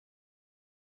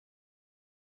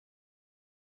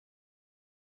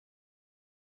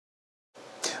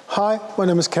Hi, my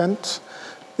name is Kent.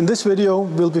 In this video,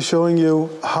 we'll be showing you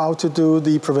how to do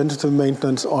the preventative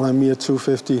maintenance on a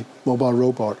MiR250 mobile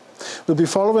robot. We'll be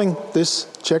following this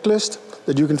checklist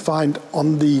that you can find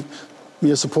on the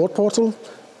MiR Support Portal.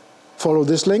 Follow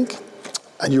this link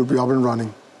and you'll be up and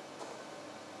running.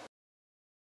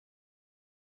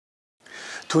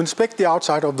 To inspect the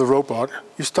outside of the robot,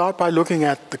 you start by looking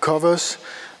at the covers,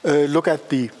 look at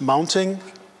the mounting,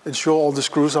 ensure all the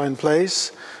screws are in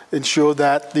place, ensure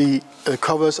that the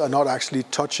covers are not actually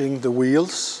touching the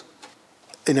wheels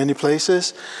in any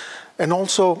places, and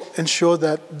also ensure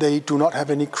that they do not have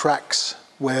any cracks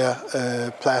where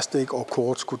plastic or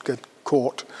cords could get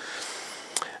caught.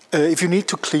 If you need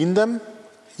to clean them,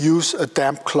 use a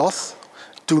damp cloth.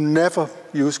 Do never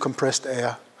use compressed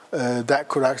air. That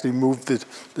could actually move the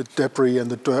debris and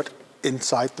the dirt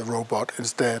inside the robot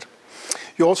instead.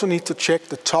 You also need to check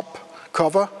the top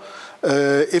cover.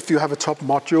 If you have a top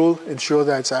module, ensure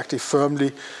that it's actually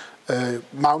firmly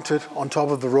mounted on top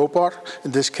of the robot.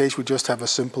 In this case, we just have a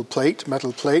simple plate,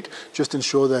 metal plate. Just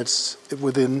ensure that it's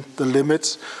within the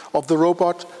limits of the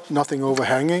robot, nothing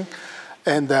overhanging,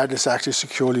 and that is actually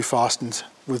securely fastened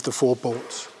with the 4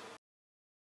 bolts.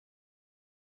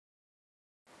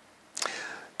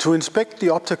 To inspect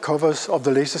the Optic covers of the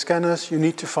laser scanners, you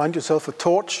need to find yourself a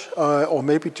torch or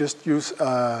maybe just use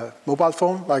a mobile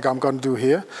phone like I'm going to do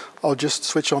here. I'll just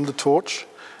switch on the torch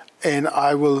and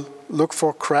I will look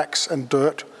for cracks and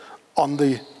dirt on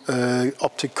the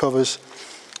Optic covers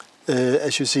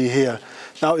as you see here.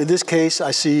 Now in this case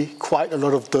I see quite a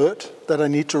lot of dirt that I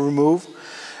need to remove,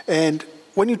 and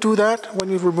when you do that, when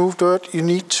you remove dirt, you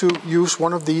need to use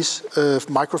one of these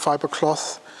microfiber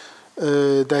cloths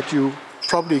that you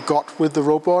probably got with the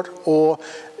robot, or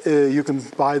you can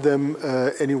buy them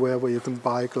anywhere where you can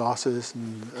buy glasses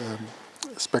and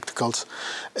spectacles.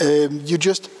 You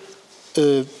just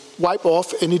wipe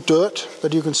off any dirt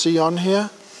that you can see on here.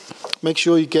 Make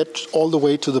sure you get all the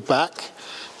way to the back,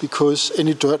 because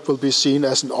any dirt will be seen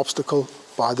as an obstacle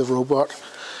by the robot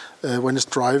when it's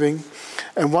driving.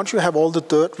 And once you have all the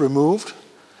dirt removed,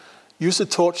 use the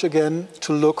torch again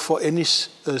to look for any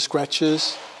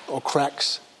scratches or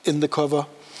cracks in the cover.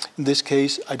 In this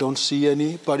case, I don't see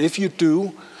any, but if you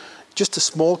do, just a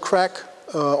small crack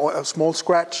or a small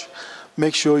scratch,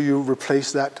 make sure you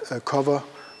replace that cover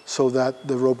so that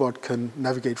the robot can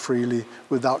navigate freely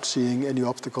without seeing any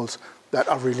obstacles that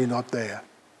are really not there.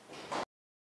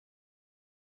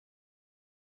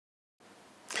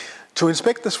 To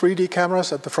inspect the 3D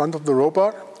cameras at the front of the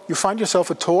robot, you find yourself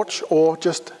a torch, or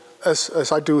just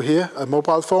as I do here, a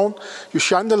mobile phone. You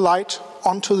shine the light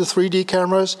onto the 3D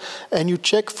cameras and you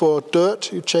check for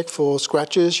dirt, you check for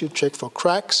scratches, you check for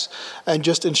cracks, and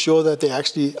just ensure that they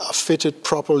actually are fitted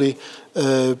properly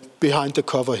behind the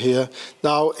cover here.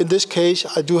 Now in this case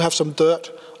I do have some dirt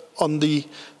on the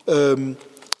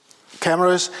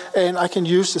cameras, and I can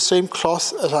use the same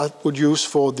cloth as I would use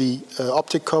for the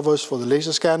Optic covers for the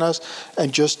laser scanners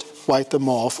and just wipe them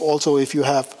off. Also, if you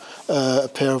have a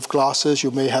pair of glasses,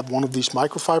 you may have one of these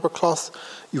microfiber cloths,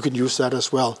 you can use that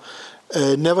as well.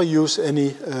 Never use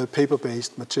any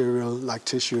paper-based material like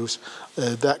tissues.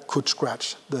 That could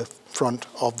scratch the front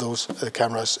of those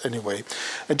cameras anyway.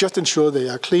 And just ensure they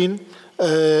are clean,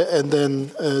 and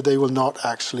then they will not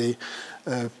actually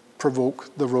provoke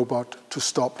the robot to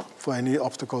stop for any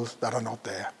obstacles that are not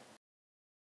there.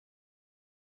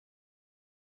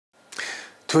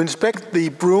 To inspect the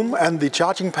Broom and the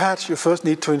charging pads, you first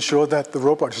need to ensure that the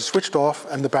robot is switched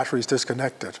off and the battery is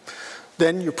disconnected.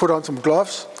 Then you put on some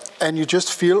gloves and you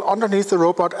just feel underneath the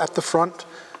robot at the front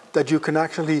that you can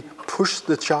actually push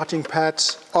the charging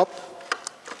pads up,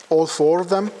 all 4 of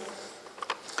them.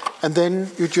 And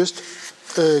then you just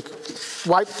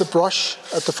wipe the brush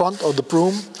at the front, or the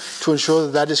broom, to ensure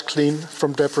that that is clean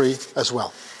from debris as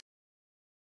well.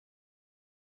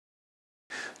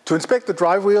 To inspect the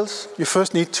drive wheels, you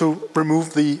first need to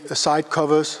remove the side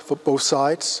covers for both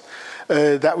sides.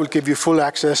 That will give you full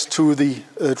access to the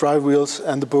drive wheels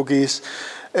and the bogies.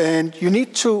 And you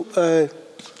need to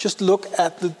just look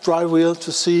at the drive wheel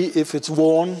to see if it's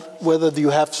worn, whether you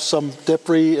have some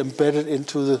debris embedded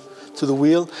into the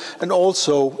wheel. And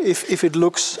also, if it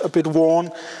looks a bit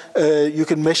worn, you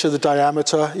can measure the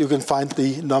diameter. You can find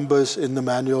the numbers in the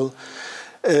manual.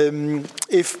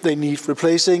 If they need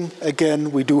replacing,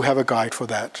 again, we do have a guide for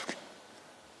that.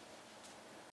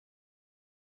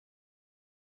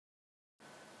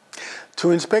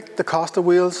 To inspect the caster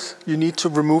wheels, you need to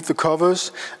remove the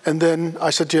covers, and then I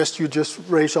suggest you just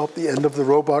raise up the end of the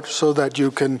robot so that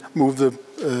you can move the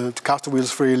caster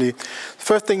wheels freely. The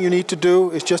first thing you need to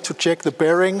do is just to check the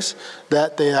bearings,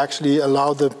 that they actually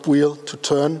allow the wheel to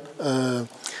turn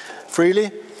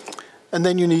freely. And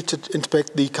then you need to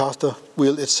inspect the caster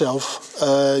wheel itself.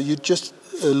 You just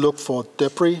look for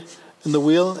debris in the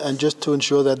wheel, and just to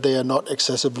ensure that they are not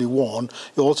excessively worn.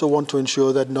 You also want to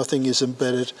ensure that nothing is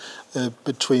embedded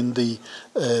between the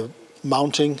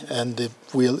mounting and the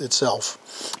wheel itself.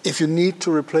 If you need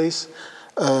to replace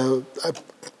a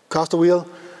caster wheel,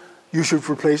 you should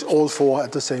replace all 4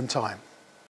 at the same time.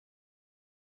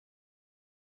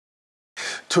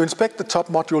 To inspect the top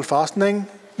module fastening,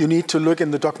 you need to look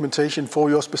in the documentation for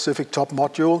your specific top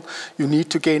module. You need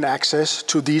to gain access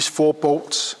to these 4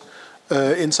 bolts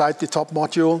inside the top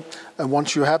module. And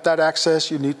once you have that access,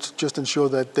 you need to just ensure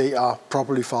that they are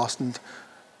properly fastened.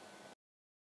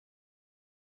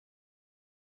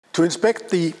 To inspect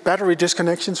the battery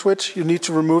disconnection switch, you need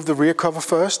to remove the rear cover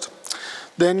first.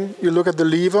 Then you look at the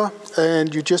lever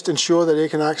and you just ensure that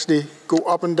it can actually go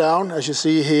up and down, as you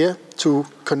see here, to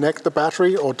connect the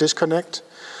battery or disconnect.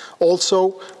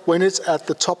 Also, when it's at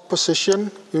the top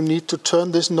position, you need to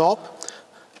turn this knob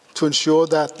to ensure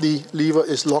that the lever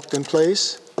is locked in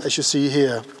place, as you see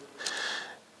here.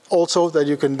 Also, that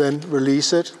you can then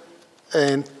release it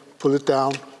and pull it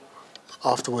down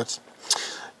afterwards.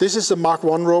 This is the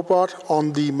Mark1 robot.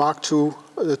 On the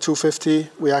MiR250,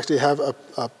 we actually have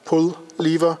a pull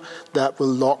lever that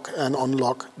will lock and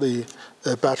unlock the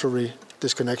battery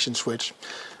disconnection switch.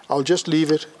 I'll just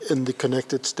leave it in the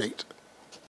connected state.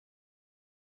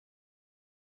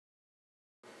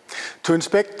 To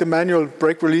inspect the manual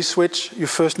brake release switch, you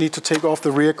first need to take off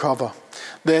the rear cover.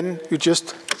 Then you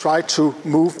just try to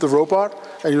move the robot,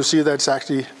 and you'll see that it's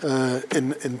actually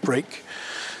in brake.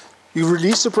 You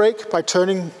release the brake by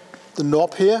turning the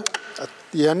knob here at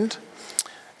the end,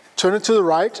 turn it to the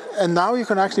right, and now you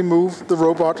can actually move the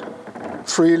robot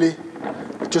freely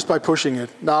just by pushing it.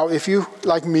 Now, if you,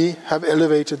 like me, have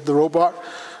elevated the robot,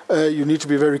 you need to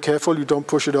be very careful you don't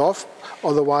push it off,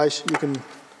 otherwise you can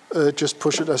just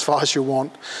push it as far as you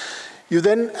want. You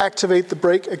then activate the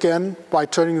brake again by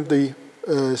turning the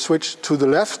switch to the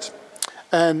left,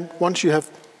 and once you have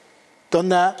done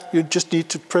that, you just need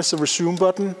to press the resume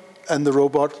button and the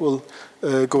robot will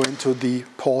go into the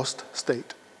paused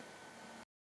state.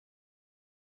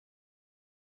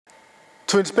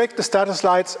 To inspect the status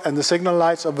lights and the signal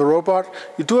lights of the robot,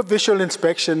 you do a visual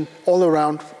inspection all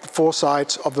around the 4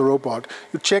 sides of the robot.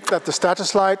 You check that the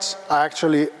status lights are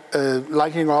actually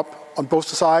lighting up on both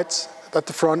sides, at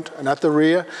the front and at the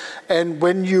rear. And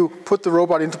when you put the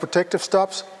robot into protective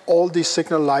stops, all these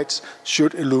signal lights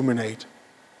should illuminate.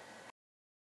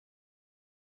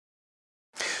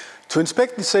 To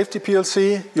inspect the safety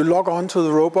PLC, you log on to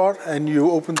the robot and you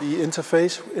open the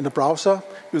interface in a browser.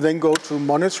 You then go to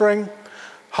monitoring,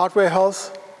 hardware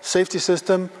health, safety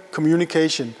system,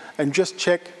 communication, and just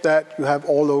check that you have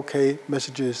all OK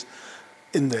messages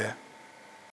in there.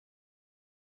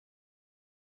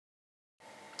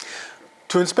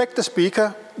 To inspect the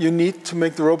speaker, you need to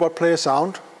make the robot play a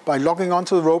sound by logging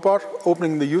onto the robot,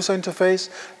 opening the user interface,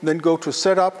 then go to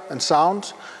Setup and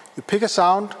Sound. You pick a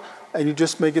sound, and you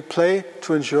just make it play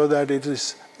to ensure that it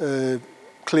is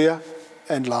clear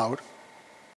and loud.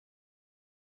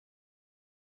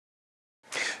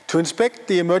 To inspect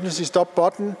the emergency stop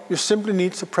button, you simply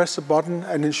need to press the button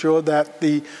and ensure that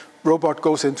the robot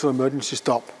goes into emergency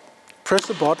stop. Press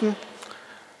the button,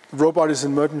 the robot is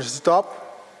in emergency stop.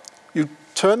 You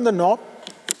turn the knob,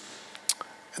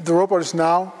 the robot is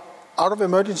now out of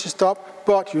emergency stop,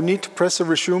 but you need to press the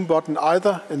resume button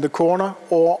either in the corner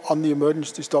or on the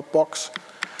emergency stop box,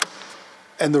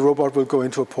 and the robot will go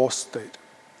into a pause state.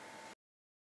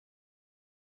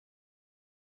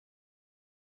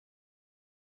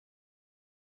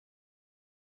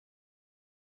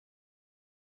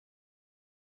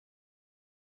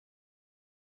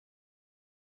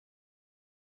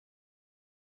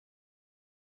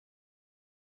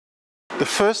 The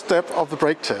first step of the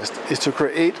brake test is to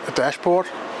create a dashboard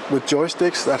with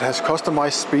joysticks that has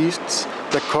customized speeds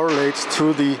that correlates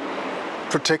to the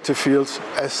protective fields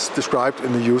as described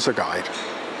in the user guide.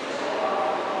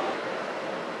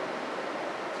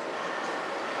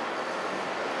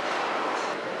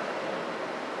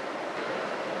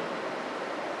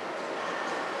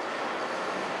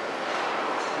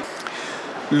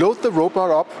 Load the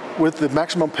robot up with the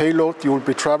maximum payload you will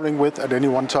be traveling with at any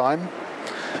one time.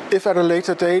 If at a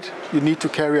later date you need to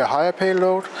carry a higher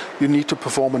payload, you need to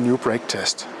perform a new brake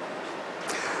test.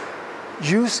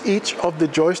 Use each of the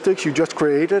joysticks you just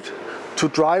created to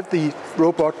drive the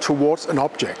robot towards an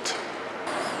object.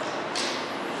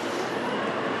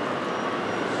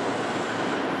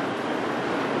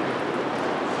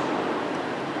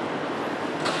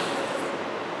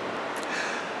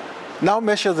 Now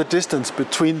measure the distance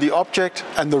between the object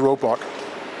and the robot.